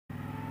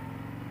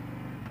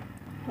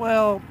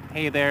Well,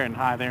 hey there and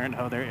hi there and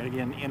ho there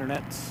again,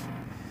 internet.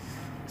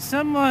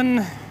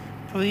 Someone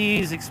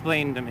please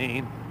explain to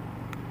me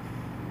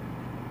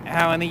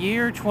how in the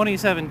year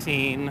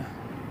 2017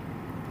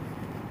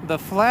 the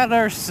Flat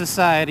Earth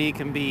Society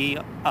can be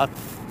a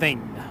thing.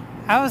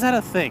 How is that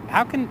a thing?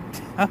 How can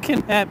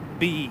that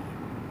be?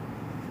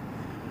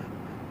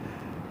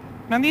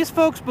 Now these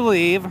folks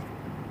believe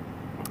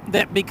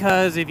that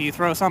because if you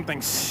throw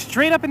something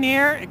straight up in the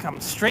air, it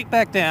comes straight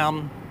back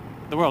down,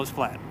 the world is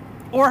flat.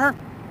 Or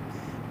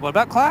what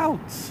about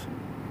clouds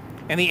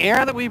and the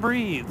air that we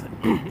breathe?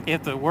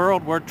 If the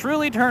world were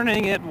truly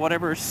turning at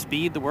whatever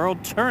speed the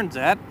world turns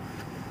at,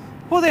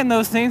 well then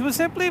those things would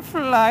simply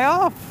fly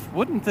off,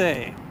 wouldn't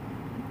they?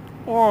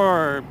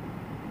 Or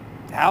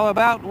how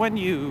about when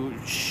you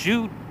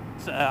shoot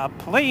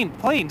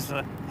planes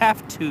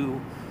have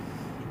to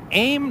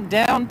aim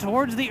down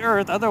towards the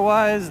earth,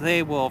 otherwise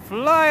they will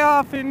fly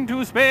off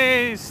into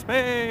space.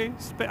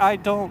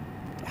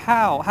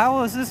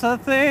 How is this a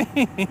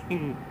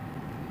thing?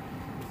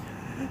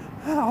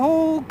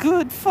 Oh,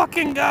 good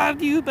fucking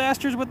God, you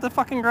bastards with the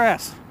fucking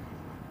grass.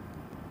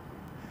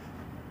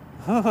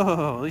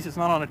 Oh, at least it's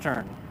not on a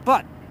turn.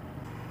 But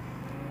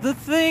the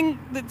thing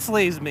that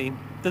slays me,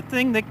 the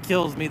thing that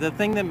kills me, the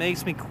thing that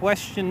makes me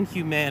question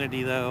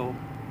humanity, though,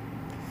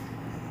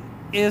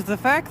 is the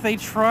fact they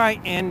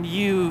try and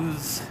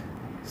use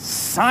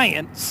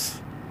science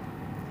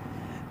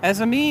as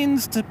a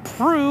means to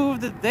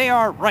prove that they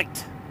are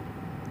right.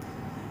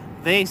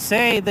 They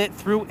say that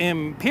through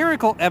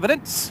empirical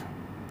evidence,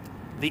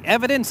 the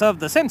evidence of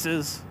the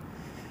senses,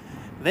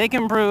 they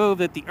can prove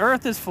that the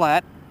Earth is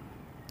flat,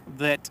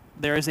 that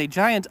there is a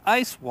giant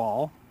ice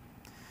wall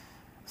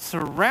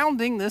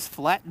surrounding this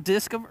flat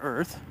disk of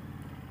Earth,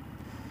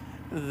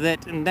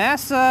 that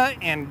NASA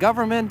and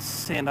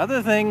governments and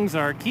other things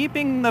are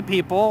keeping the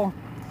people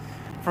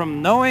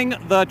from knowing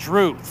the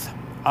truth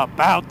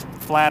about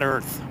flat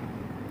Earth,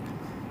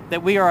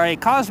 that we are a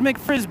cosmic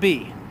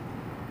frisbee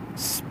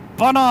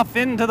spun off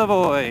into the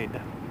void.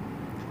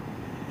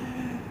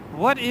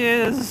 What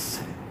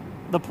is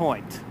the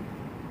point?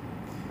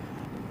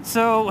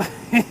 So,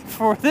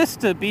 for this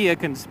to be a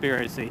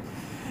conspiracy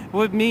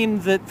would mean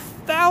that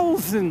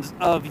thousands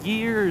of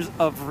years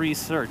of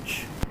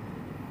research,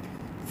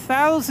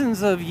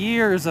 thousands of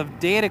years of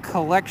data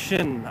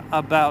collection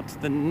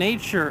about the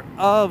nature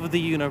of the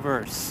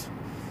universe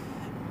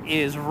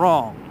is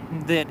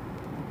wrong. That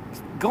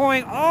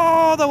going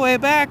all the way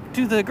back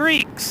to the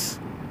Greeks,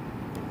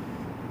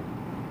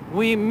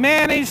 we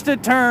managed to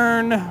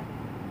turn,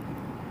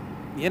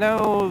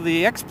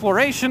 the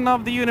exploration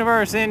of the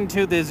universe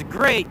into this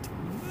great,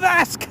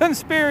 vast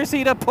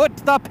conspiracy to put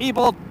the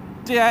people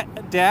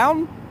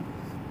down?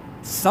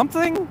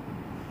 Something?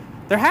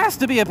 There has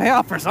to be a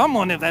payoff for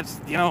someone if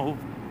that's,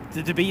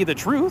 to be the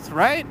truth,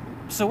 right?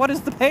 So what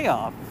is the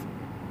payoff?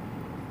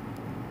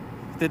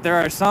 That there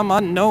are some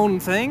unknown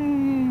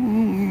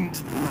thing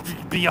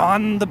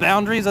beyond the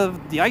boundaries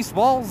of the ice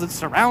walls that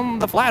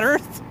surround the flat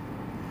Earth?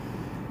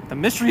 The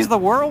mysteries of the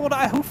world?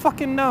 Who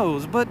fucking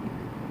knows? But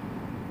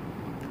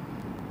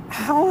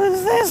how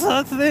is this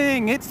a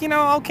thing? It's,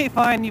 okay,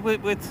 fine,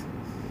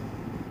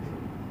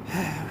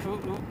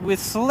 with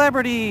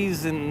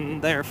celebrities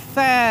and their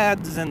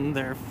fads and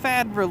their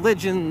fad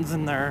religions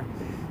and their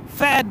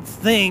fad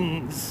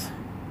things,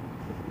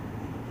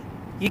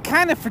 you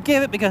kind of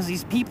forgive it because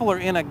these people are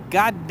in a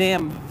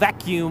goddamn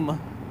vacuum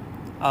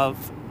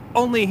of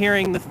only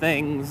hearing the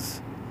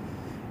things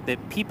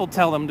that people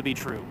tell them to be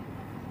true.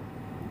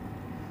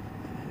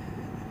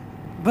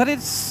 But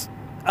it's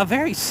a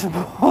very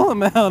small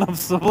amount of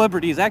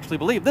celebrities actually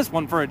believe this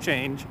one for a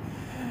change.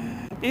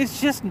 It's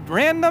just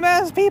random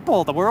ass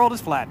people. The world is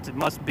flat. It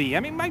must be.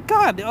 I mean, my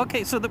God.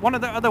 Okay, so one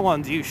of the other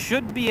ones, you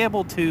should be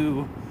able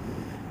to...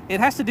 It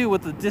has to do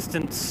with the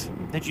distance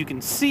that you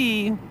can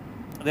see,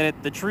 that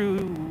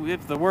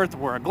if the Earth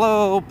were a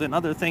globe, and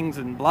other things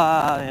and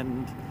blah,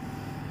 and...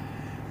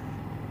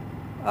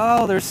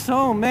 Oh, there's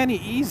so many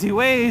easy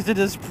ways to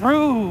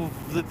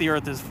disprove that the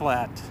Earth is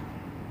flat.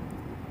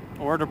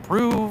 Or to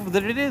prove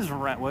that it is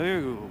right.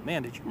 Whoa,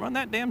 man, did you run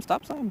that damn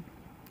stop sign?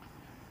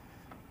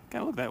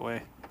 Kinda look that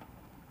way.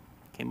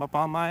 Came up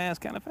on my ass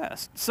kind of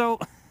fast. So,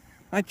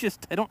 I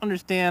don't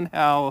understand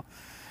how...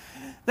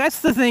 That's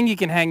the thing you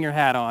can hang your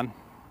hat on.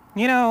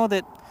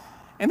 That...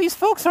 And these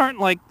folks aren't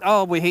like,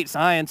 oh, we hate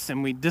science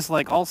and we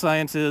dislike all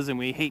sciences and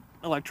we hate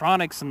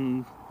electronics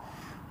and...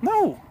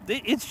 No,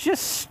 it's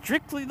just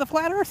strictly the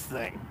flat Earth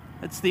thing.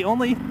 That's the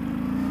only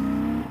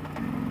thing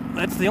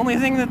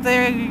that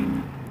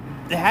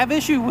they have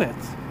issue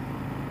with.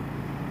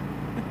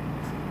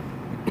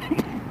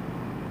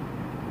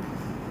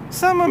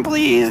 Someone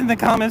please in the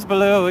comments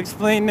below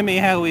explain to me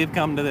how we've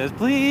come to this.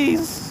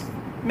 Please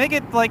make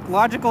it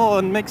logical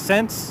and make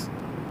sense.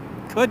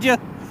 Could you?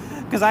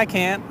 Because I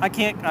can't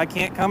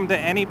come to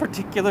any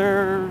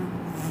particular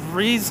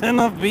reason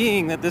of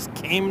being that this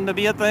came to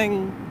be a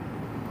thing.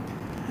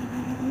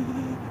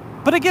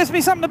 But it gives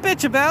me something to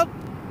bitch about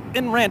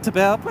and rant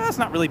about. Well, it's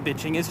not really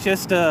bitching. It's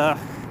just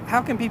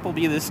how can people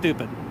be this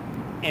stupid?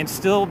 And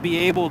still be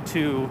able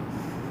to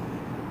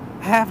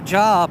have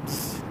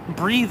jobs,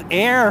 breathe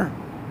air,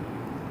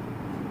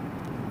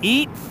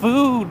 eat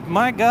food,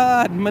 my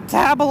God,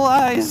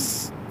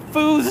 metabolize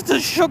foods to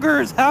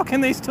sugars. How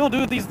can they still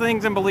do these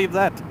things and believe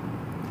that?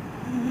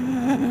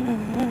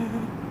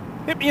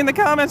 Hit me in the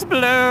comments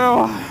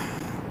below.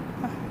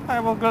 I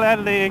will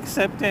gladly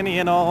accept any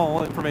and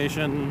all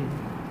information.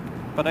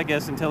 But I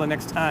guess until the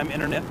next time,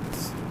 internet.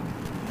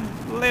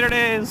 Later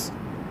days.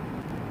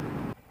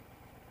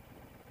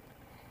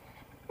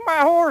 My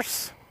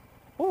horse.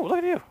 Oh, look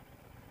at you.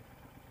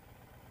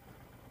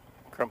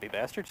 Grumpy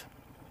bastards.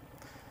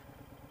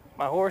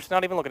 My horse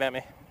not even looking at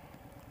me.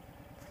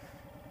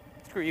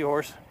 Screw you,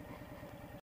 horse.